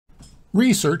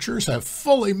Researchers have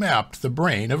fully mapped the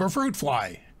brain of a fruit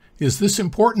fly. Is this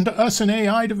important to us in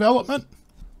AI development?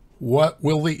 What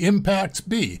will the impacts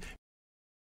be?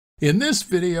 In this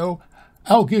video,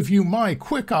 I'll give you my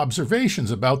quick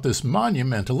observations about this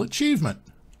monumental achievement.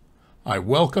 I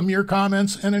welcome your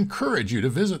comments and encourage you to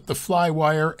visit the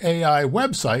Flywire AI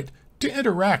website to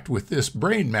interact with this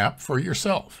brain map for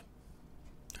yourself.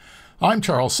 I'm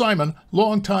Charles Simon,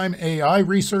 longtime AI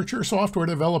researcher, software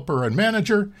developer, and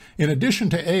manager. In addition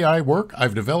to AI work,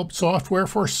 I've developed software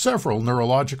for several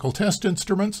neurological test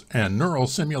instruments and neural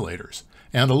simulators,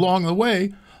 and along the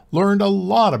way, learned a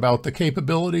lot about the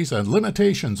capabilities and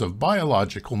limitations of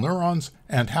biological neurons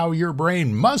and how your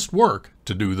brain must work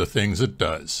to do the things it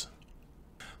does.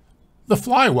 The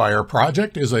Flywire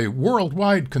Project is a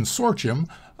worldwide consortium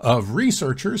of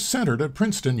researchers centered at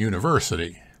Princeton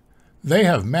University. They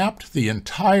have mapped the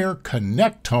entire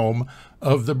connectome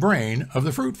of the brain of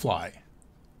the fruit fly.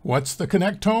 What's the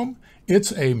connectome?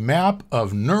 It's a map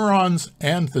of neurons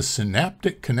and the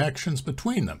synaptic connections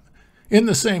between them. In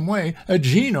the same way, a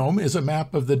genome is a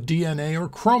map of the DNA or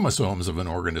chromosomes of an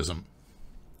organism.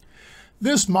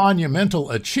 This monumental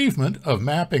achievement of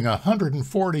mapping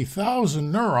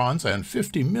 140,000 neurons and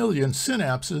 50 million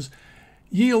synapses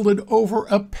yielded over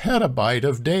a petabyte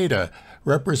of data,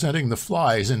 representing the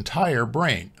fly's entire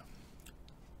brain.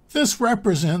 This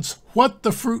represents what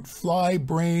the fruit fly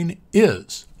brain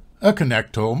is, a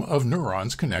connectome of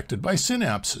neurons connected by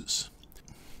synapses.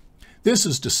 This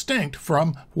is distinct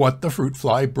from what the fruit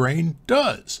fly brain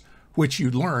does, which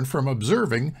you'd learn from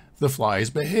observing the fly's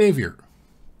behavior.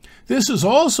 This is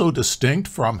also distinct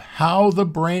from how the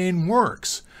brain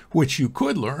works, which you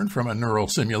could learn from a neural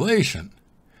simulation.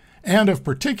 And of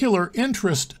particular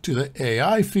interest to the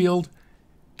AI field,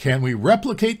 can we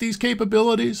replicate these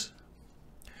capabilities?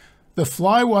 The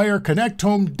Flywire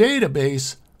Connectome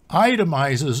database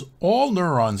itemizes all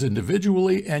neurons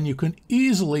individually, and you can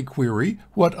easily query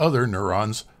what other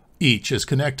neurons each is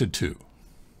connected to.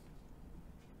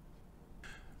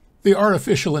 The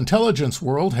artificial intelligence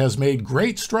world has made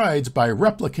great strides by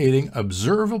replicating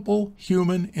observable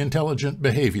human intelligent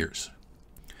behaviors.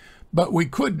 But we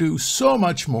could do so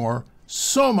much more,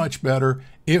 so much better,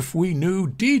 if we knew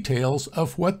details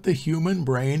of what the human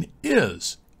brain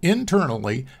is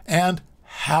internally and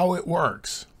how it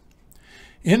works.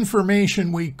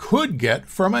 Information we could get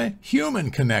from a human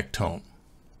connectome.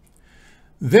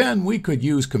 Then we could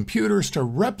use computers to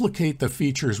replicate the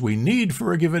features we need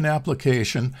for a given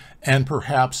application and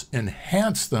perhaps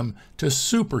enhance them to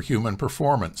superhuman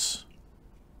performance.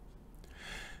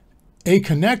 A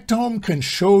connectome can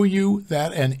show you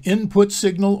that an input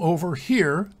signal over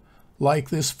here, like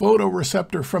this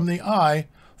photoreceptor from the eye,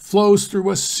 flows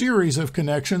through a series of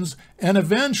connections and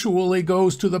eventually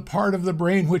goes to the part of the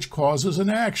brain which causes an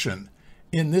action.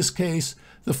 In this case,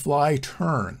 the fly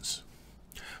turns.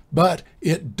 But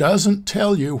it doesn't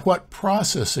tell you what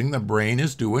processing the brain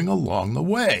is doing along the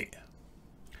way.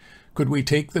 Could we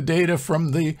take the data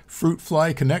from the fruit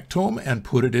fly connectome and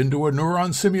put it into a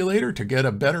neuron simulator to get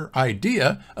a better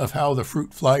idea of how the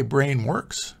fruit fly brain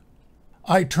works?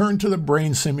 I turned to the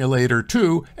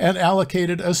BrainSimIII and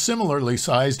allocated a similarly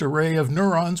sized array of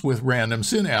neurons with random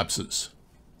synapses.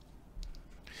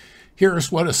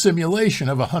 Here's what a simulation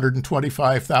of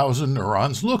 125,000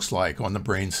 neurons looks like on the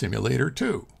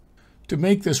BrainSimIII. To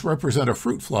make this represent a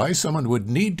fruit fly, someone would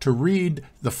need to read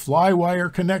the Flywire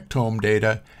Connectome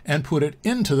data and put it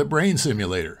into the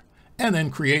BrainSimIII, and then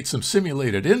create some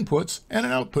simulated inputs and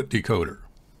an output decoder.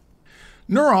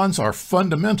 Neurons are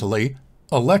fundamentally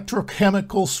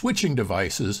electrochemical switching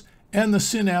devices, and the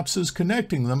synapses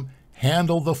connecting them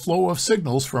handle the flow of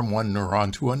signals from one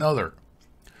neuron to another.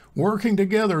 Working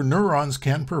together, neurons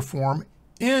can perform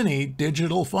any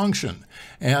digital function,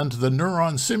 and the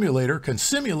neuron simulator can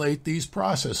simulate these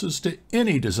processes to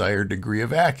any desired degree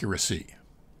of accuracy.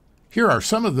 Here are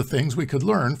some of the things we could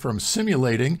learn from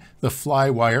simulating the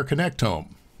Flywire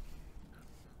Connectome.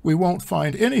 We won't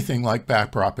find anything like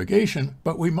backpropagation,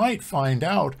 but we might find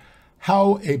out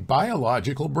how a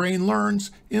biological brain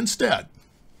learns instead.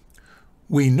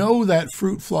 We know that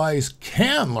fruit flies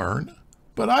can learn,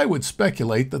 but I would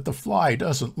speculate that the fly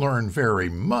doesn't learn very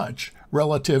much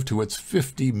relative to its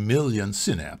 50 million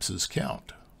synapses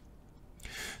count.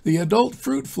 The adult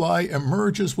fruit fly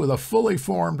emerges with a fully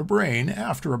formed brain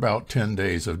after about 10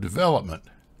 days of development.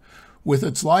 With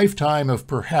its lifetime of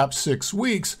perhaps 6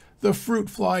 weeks, the fruit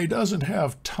fly doesn't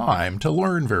have time to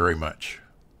learn very much.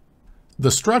 The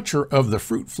structure of the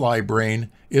fruit fly brain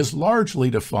is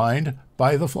largely defined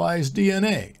by the fly's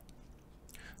DNA.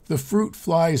 the fruit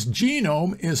fly's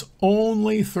genome is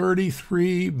only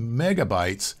 33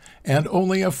 megabytes, and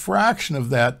only a fraction of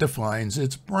that defines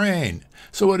its brain.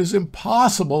 So it is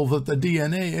impossible that the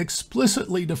DNA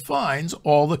explicitly defines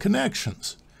all the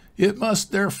connections. It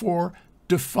must therefore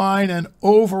define an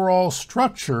overall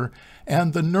structure,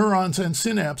 and the neurons and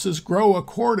synapses grow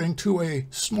according to a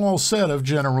small set of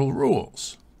general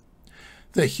rules.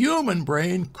 The human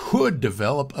brain could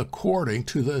develop according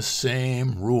to the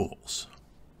same rules.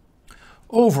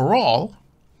 Overall,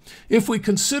 if we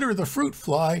consider the fruit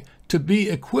fly to be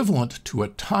equivalent to a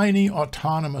tiny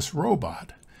autonomous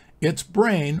robot, its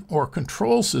brain or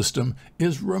control system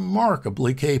is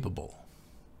remarkably capable.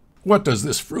 What does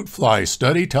this fruit fly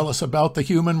study tell us about the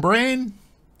human brain?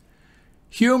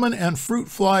 Human and fruit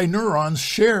fly neurons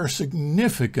share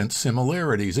significant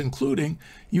similarities, including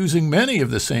using many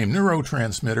of the same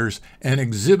neurotransmitters and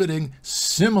exhibiting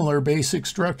similar basic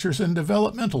structures and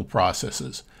developmental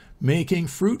processes, making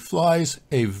fruit flies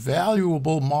a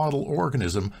valuable model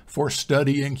organism for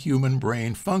studying human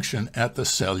brain function at the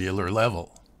cellular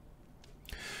level.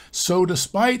 So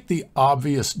despite the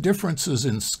obvious differences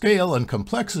in scale and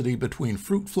complexity between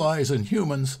fruit flies and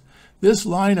humans, this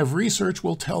line of research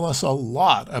will tell us a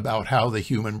lot about how the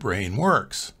human brain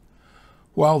works.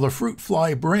 While the fruit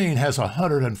fly brain has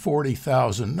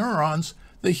 140,000 neurons,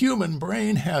 the human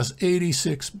brain has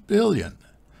 86 billion.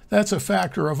 That's a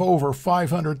factor of over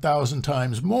 500,000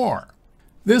 times more.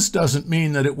 This doesn't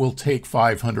mean that it will take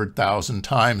 500,000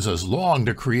 times as long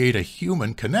to create a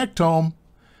human connectome.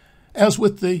 As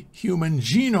with the Human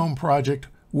Genome Project,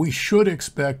 we should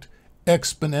expect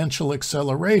exponential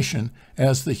acceleration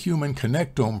as the Human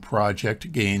Connectome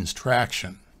project gains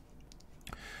traction.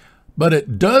 But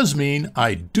it does mean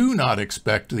I do not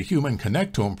expect the Human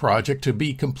Connectome project to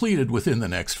be completed within the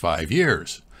next 5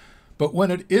 years. But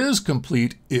when it is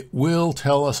complete, it will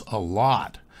tell us a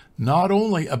lot, not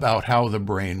only about how the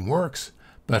brain works,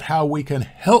 but how we can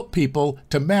help people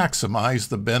to maximize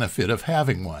the benefit of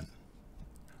having one.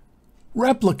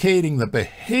 Replicating the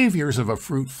behaviors of a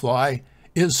fruit fly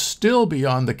is still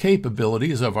beyond the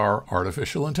capabilities of our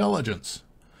artificial intelligence.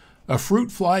 A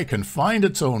fruit fly can find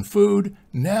its own food,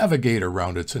 navigate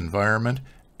around its environment,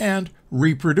 and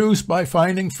reproduce by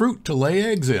finding fruit to lay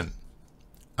eggs in.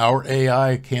 Our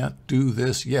AI can't do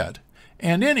this yet,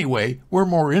 and anyway, we're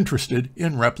more interested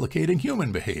in replicating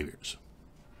human behaviors.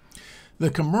 The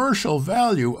commercial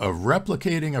value of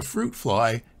replicating a fruit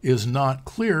fly is not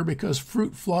clear because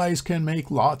fruit flies can make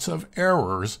lots of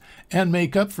errors and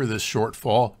make up for this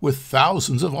shortfall with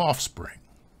thousands of offspring.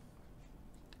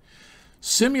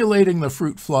 Simulating the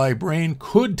fruit fly brain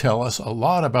could tell us a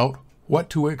lot about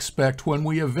what to expect when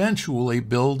we eventually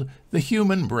build the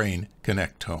human brain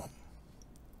connectome.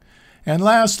 And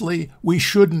lastly, we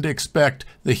shouldn't expect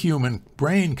the human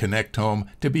brain connectome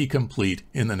to be complete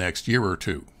in the next year or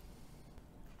two.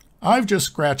 I've just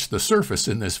scratched the surface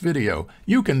in this video.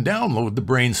 You can download the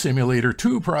BrainSimIII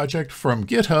 2 project from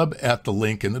GitHub at the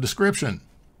link in the description.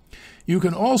 You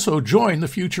can also join the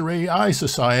Future AI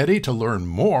Society to learn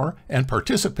more and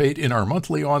participate in our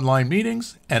monthly online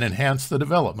meetings and enhance the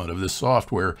development of this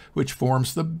software, which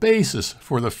forms the basis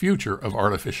for the future of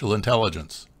artificial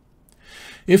intelligence.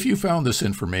 If you found this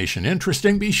information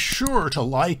interesting, be sure to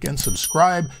like and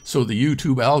subscribe so the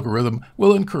YouTube algorithm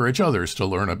will encourage others to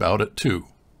learn about it too.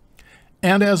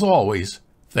 And as always,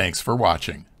 thanks for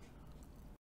watching.